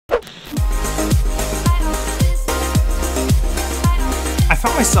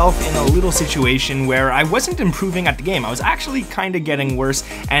found myself in a little situation where I wasn't improving at the game. I was actually kind of getting worse,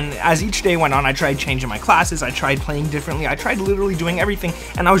 and as each day went on, I tried changing my classes, I tried playing differently, I tried literally doing everything,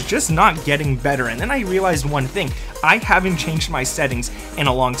 and I was just not getting better. And then I realized one thing: I haven't changed my settings in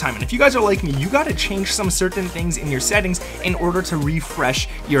a long time. And if you guys are like me, you gotta change some certain things in your settings in order to refresh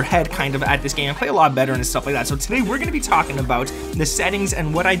your head kind of at this game and play a lot better and stuff like that. So today we're gonna be talking about the settings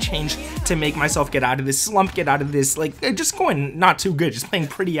and what I changed to make myself get out of this slump, get out of this, like, just going not too good, just playing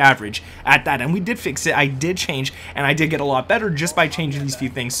pretty average at that. And we did fix it, I did change, and I did get a lot better just by changing these few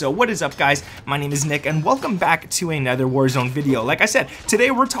things. So what is up, guys? My name is Nick, and welcome back to another Warzone video. Like I said, today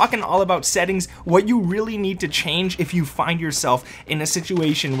we're talking all about settings, what you really need to change if you find yourself in a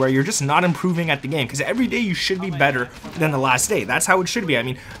situation where you're just not improving at the game, because every day you should be better than the last day. That's how it should be. I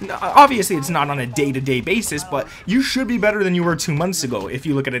mean, obviously it's not on a day-to-day basis, but you should be better than you were 2 months ago if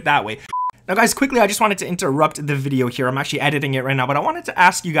you look at it that way. Now guys, quickly, I just wanted to interrupt the video here. I'm actually editing it right now, but I wanted to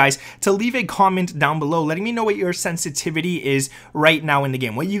ask you guys to leave a comment down below letting me know what your sensitivity is right now in the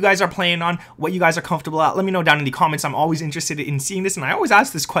game, what you guys are playing on, what you guys are comfortable at. Let me know down in the comments. I'm always interested in seeing this, and I always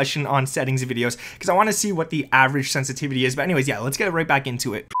ask this question on settings videos because I want to see what the average sensitivity is. But anyways, yeah, let's get right back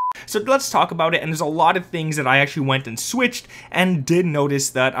into it. So let's talk about it, and there's a lot of things that I actually went and switched and did notice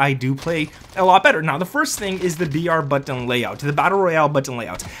that I do play a lot better. Now, the first thing is the BR button layout, the Battle Royale button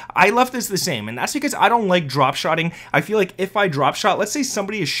layout. I left this the same, and that's because I don't like drop shotting. I feel like if I drop shot, let's say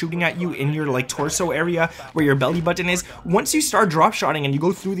somebody is shooting at you in your like torso area where your belly button is, once you start drop shotting and you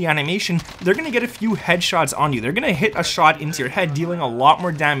go through the animation, they're gonna get a few headshots on you. They're gonna hit a shot into your head, dealing a lot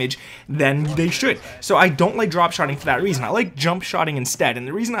more damage than they should. So I don't like drop shotting for that reason. I like jump shotting instead, and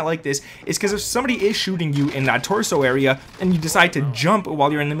the reason I like this is because if somebody is shooting you in that torso area and you decide to jump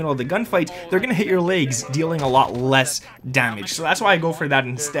while you're in the middle of the gunfight, they're gonna hit your legs, dealing a lot less damage. So that's why I go for that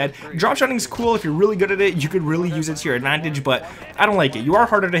instead. Drop shotting is cool if you're really good at it. You could really use it to your advantage, but I don't like it. You are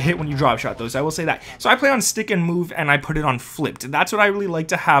harder to hit when you drop shot, though, so I will say that. So I play on stick and move, and I put it on flipped. That's what I really like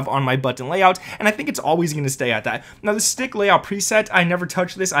to have on my button layout, and I think it's always going to stay at that. Now, the stick layout preset, I never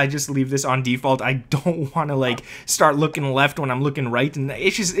touch this. I just leave this on default. I don't want to like start looking left when I'm looking right, and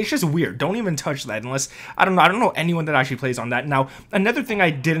it's just weird. Don't even touch that unless I don't know anyone that actually plays on that. Now, another thing I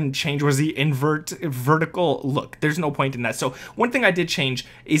didn't change was the vertical look. There's no point in that. So one thing I did change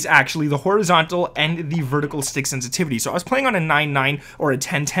is actually the horizontal and the vertical stick sensitivity. So I was playing on a 9.9 or a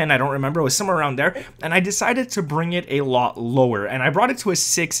 10.10, I don't remember, it was somewhere around there, and I decided to bring it a lot lower, and I brought it to a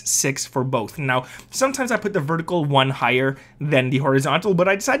 6.6 for both. Now, sometimes I put the vertical one higher than the horizontal, but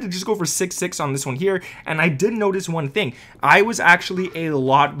I decided to just go for 6.6 on this one here, and I did notice one thing. I was actually a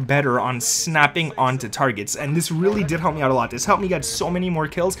lot better on snapping onto targets, and this really did help me out a lot. This helped me get so many more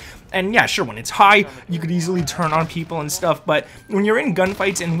kills. And yeah, sure, when it's high, you could easily turn on people and stuff, but when you're in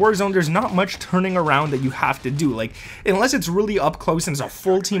gunfights in Warzone, there's not much turning around that you have to do. Like, unless it's really up close and it's a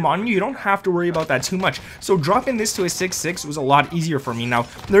full team on you, you don't have to worry about that too much. So dropping this to a 6.6 was a lot easier for me. Now,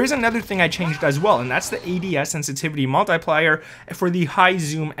 there is another thing I changed as well, and that's the ADS sensitivity multiplier for the high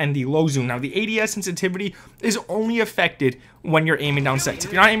zoom and the low zoom. Now, the ADS sensitivity is only affected when you're aiming down sights.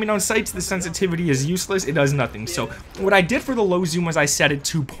 If you're not aiming down sights, the sensitivity is useless. It does nothing. So what I did for the low zoom was I set it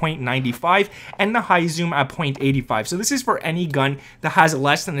to 0.95 and the high zoom at 0.85. So this is for any gun that has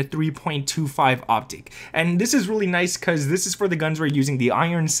less than a 3.25 optic. And this is really nice because this is for the guns where you're using the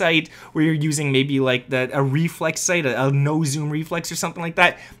iron sight, where you're using maybe like a reflex sight, a no zoom reflex or something like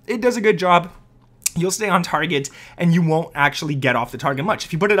that. It does a good job. You'll stay on target and you won't actually get off the target much.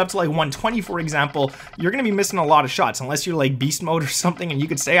 If you put it up to like 120, for example, you're going to be missing a lot of shots. Unless you're like beast mode or something and you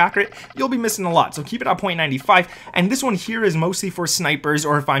could stay accurate, you'll be missing a lot. So keep it at 0.95. And this one here is mostly for snipers,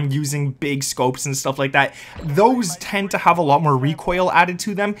 or if I'm using big scopes and stuff like that. Those tend to have a lot more recoil added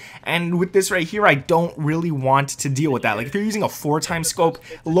to them. And with this right here, I don't really want to deal with that. Like if you're using a 4x scope,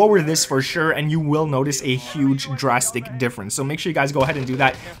 lower this for sure, and you will notice a huge drastic difference. So make sure you guys go ahead and do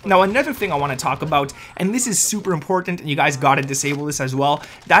that. Now, another thing I want to talk about, and this is super important, and you guys gotta disable this as well,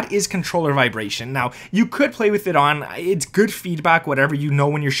 that is controller vibration. Now, you could play with it on, it's good feedback, whatever, you know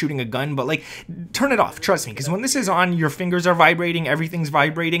when you're shooting a gun, but like, turn it off, trust me, because when this is on, your fingers are vibrating, everything's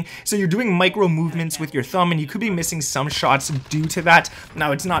vibrating, so you're doing micro movements with your thumb, and you could be missing some shots due to that.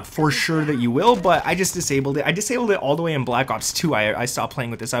 Now, it's not for sure that you will, but I just disabled it. I disabled it all the way in Black Ops 2, I stopped playing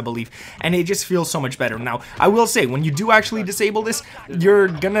with this, I believe, and it just feels so much better. Now, I will say, when you do actually disable this, you're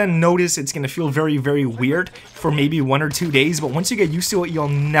gonna notice it's gonna feel very very weird for maybe 1 or 2 days, but once you get used to it, you'll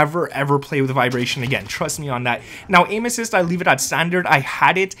never ever play with vibration again. Trust me on that. Now, aim assist, I leave it at standard. I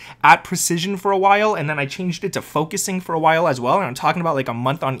had it at precision for a while, and then I changed it to focusing for a while as well, and I'm talking about like a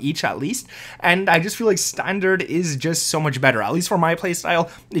month on each at least, and I just feel like standard is just so much better. At least for my playstyle,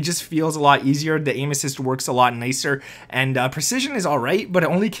 it just feels a lot easier. The aim assist works a lot nicer, and precision is alright, but it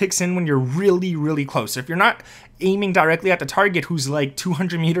only kicks in when you're really close. So if you're not aiming directly at the target who's like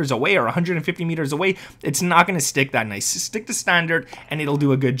 200 meters away or 150 meters away, it's not going to stick that nice. Stick to standard and it'll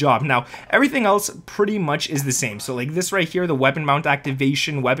do a good job. Now, everything else pretty much is the same. So like this right here, the weapon mount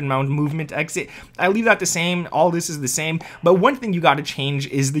activation, weapon mount movement exit, I leave that the same. All this is the same. But one thing you got to change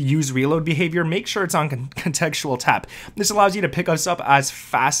is the use reload behavior. Make sure it's on contextual tap. This allows you to pick us up as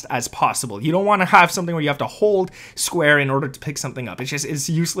fast as possible. You don't want to have something where you have to hold square in order to pick something up. It's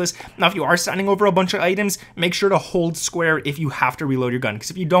useless. Now, if you are standing over a bunch of items, make sure to hold square if you have to reload your gun, because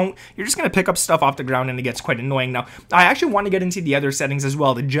if you don't, you're just going to pick up stuff off the ground and it gets quite annoying. Now, I actually want to get into the other settings as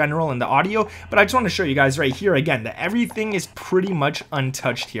well, the general and the audio, but I just want to show you guys right here again that everything is pretty much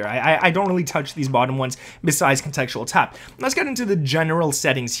untouched here. I don't really touch these bottom ones besides contextual tap. Let's get into the general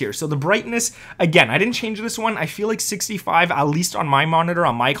settings here. So the brightness, again, I didn't change this one. I feel like 65, at least on my monitor,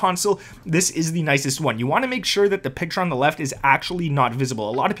 on my console, this is the nicest one. You want to make sure that the picture on the left is actually not visible.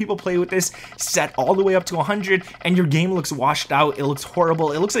 A lot of people play with this set all the way up to 100, and your game looks washed out. It looks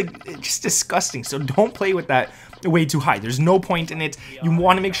horrible. It looks like it's just disgusting. So don't play with that way too high. There's no point in it. You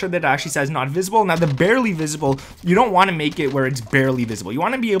want to make sure that it actually says not visible. Now, the barely visible, you don't want to make it where it's barely visible. You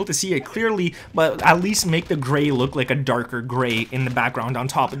want to be able to see it clearly, but at least make the gray look like a darker gray in the background on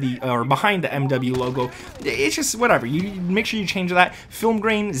top of the or behind the MW logo. It's just whatever. You make sure you change that. Film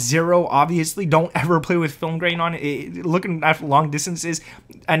grain 0, obviously. Don't ever play with film grain on it. Looking at long distances,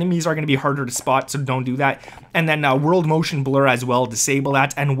 enemies are going to be harder to spot, so don't do that. And then world motion blur as well, disable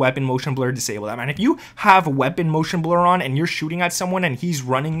that, and weapon motion blur, disable that. Man, if you have weapon motion blur on and you're shooting at someone and he's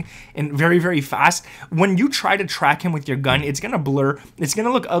running in very fast, when you try to track him with your gun, it's gonna blur, it's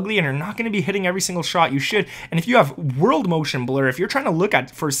gonna look ugly, and you're not gonna be hitting every single shot you should. And if you have world motion blur, if you're trying to look at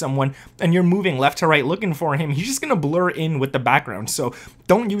for someone and you're moving left to right looking for him, he's just gonna blur in with the background. So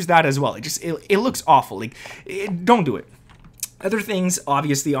don't use that as well. It looks awful. Like, don't do it. Other things,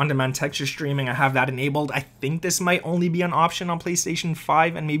 obviously, on-demand texture streaming, I have that enabled. I think this might only be an option on PlayStation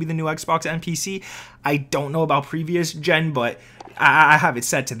 5 and maybe the new Xbox and PC. I don't know about previous gen, but I have it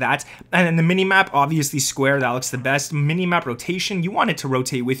set to that. And then the minimap, obviously square, that looks the best. Minimap rotation, you want it to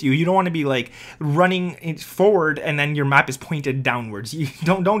rotate with you. You don't want to be like running forward and then your map is pointed downwards. You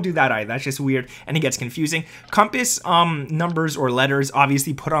don't do that either. That's just weird and it gets confusing. Compass, numbers or letters,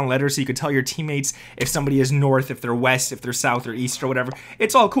 obviously put on letters so you can tell your teammates if somebody is north, if they're west, if they're south or east or whatever.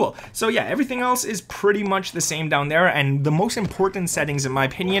 It's all cool. So yeah, everything else is pretty much the same down there, and the most important settings in my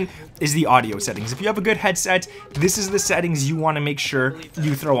opinion is the audio settings. If you have a good headset, this is the settings you want to make sure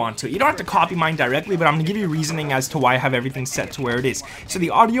you throw onto it. You don't have to copy mine directly, but I'm going to give you reasoning as to why I have everything set to where it is. So the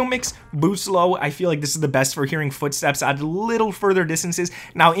audio mix, boost low, I feel like this is the best for hearing footsteps at a little further distances.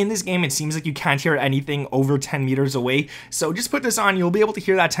 Now in this game, it seems like you can't hear anything over 10 meters away, so just put this on, you'll be able to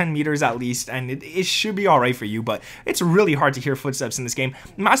hear that 10 meters at least, and it should be alright for you, but it's really hard to hear footsteps in this game.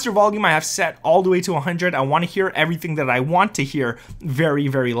 Master volume I have set all the way to 100. I want to hear everything that I want to hear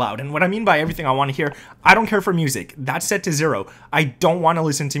very loud, and what I mean by everything I want to hear, I don't care for music. That's set to 0. I don't want to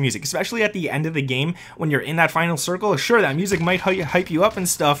listen to music, especially at the end of the game when you're in that final circle. Sure, that music might hype you up and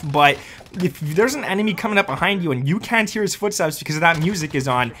stuff, but if there's an enemy coming up behind you and you can't hear his footsteps because that music is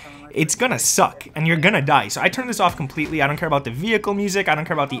on, it's gonna suck and you're gonna die. So I turn this off completely. I don't care about the vehicle music, I don't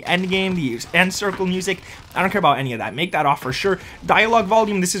care about the end game, the end circle music, I don't care about any of that. Make that off for sure. Dialogue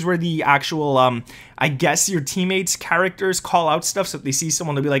volume, this is where the actual I guess your teammates characters call out stuff, so if they see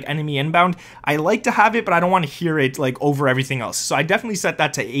someone they'll be like enemy inbound. I like to have it, but I don't want to hear it like over everything else, so I definitely set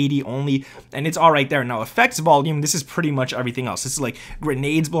that to 80 only, and it's all right there. Now effects volume, this is pretty much everything else. This is like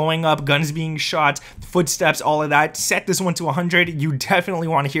grenades blowing up, guns being shot, footsteps, all of that. Set this one to 100. You definitely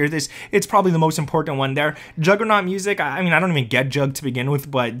want to hear this. It's probably the most important one there. Juggernaut music, I mean, I don't even get Jug to begin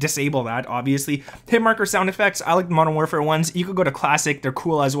with, but disable that, obviously. Hit marker sound effects, I like the Modern Warfare ones. You could go to classic, they're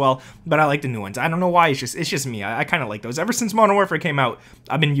cool as well, but I like the new ones. I don't know why, it's just me. I kind of like those. Ever since Modern Warfare came out,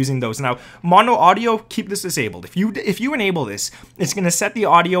 I've been using those. Now, mono audio, keep this disabled. If you enable this, it's going to set the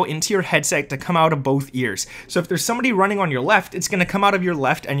audio into your headset to come out of both ears. So if there's somebody running on your left, it's going to come out of your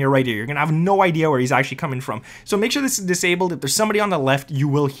left and your right ear. You're going to have no idea where he's actually coming from. So make sure this is disabled. If there's somebody on the left, you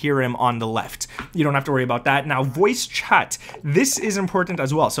will hear hear him on the left. You don't have to worry about that. Now, voice chat, this is important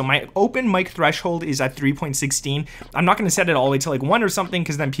as well. So my open mic threshold is at 3.16. I'm not going to set it all the way to like 1 or something,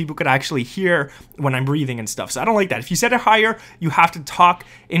 because then people could actually hear when I'm breathing and stuff. So I don't like that. If you set it higher, you have to talk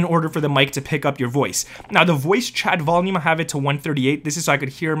in order for the mic to pick up your voice. Now, the voice chat volume, I have it to 138. This is so I could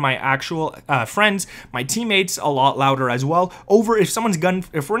hear my actual friends, my teammates a lot louder as well. Over if we're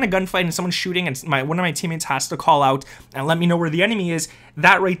in a gunfight and someone's shooting and one of my teammates has to call out and let me know where the enemy is,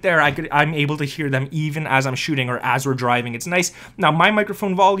 that right there, I'm able to hear them even as I'm shooting or as we're driving. It's nice. Now, my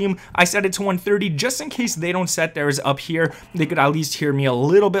microphone volume, I set it to 130 just in case they don't set theirs up here. They could at least hear me a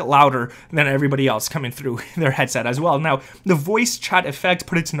little bit louder than everybody else coming through their headset as well. Now, the voice chat effect,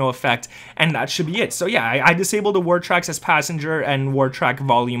 put it to no effect, and that should be it. So yeah, I disabled the word tracks as passenger, and word track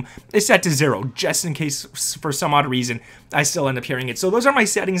volume is set to 0 just in case for some odd reason I still end up hearing it. So those are my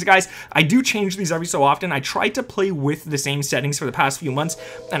settings, guys. I do change these every so often. I try to play with the same settings for the past few months,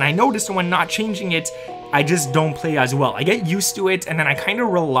 and I noticed when not changing it, I just don't play as well. I get used to it, and then I kind of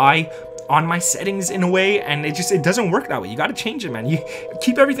rely on my settings in a way, and it doesn't work that way. You got to change it, man. You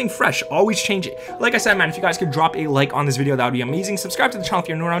keep everything fresh. Always change it. Like I said, man, if you guys could drop a like on this video, that would be amazing. Subscribe to the channel if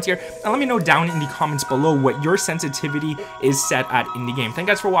you're new around here, and let me know down in the comments below what your sensitivity is set at in the game. Thank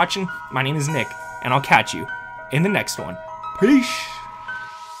you guys for watching. My name is Nick, and I'll catch you in the next one. Peace.